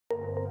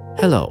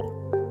Hello.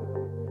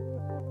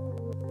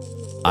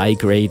 I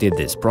created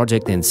this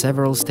project in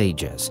several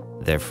stages.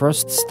 The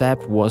first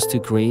step was to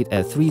create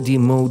a 3D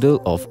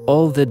model of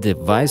all the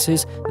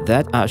devices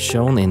that are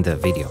shown in the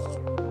video.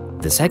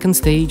 The second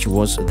stage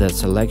was the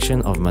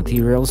selection of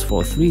materials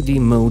for 3D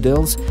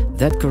models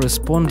that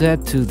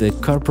corresponded to the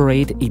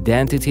corporate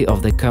identity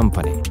of the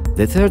company.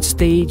 The third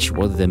stage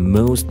was the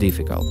most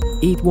difficult.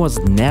 It was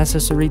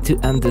necessary to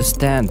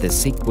understand the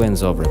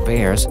sequence of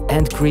repairs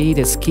and create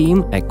a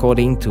scheme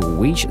according to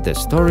which the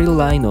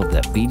storyline of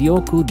the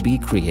video could be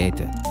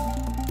created.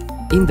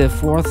 In the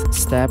fourth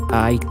step,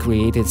 I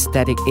created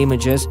static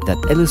images that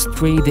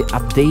illustrate the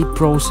update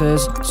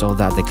process so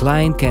that the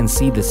client can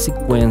see the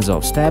sequence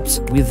of steps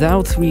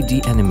without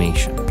 3D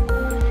animation.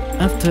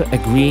 After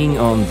agreeing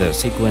on the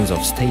sequence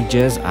of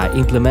stages, I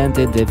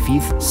implemented the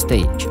fifth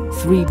stage,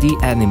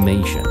 3D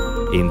animation.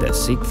 In the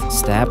sixth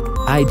step,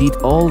 I did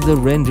all the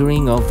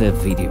rendering of the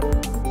video.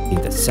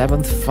 In the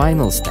seventh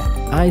final step,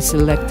 I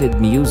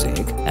selected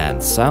music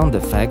and sound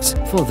effects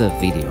for the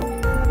video.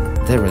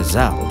 The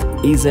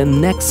result is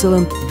an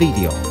excellent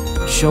video,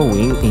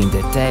 showing in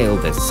detail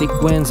the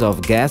sequence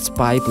of gas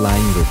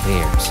pipeline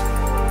repairs.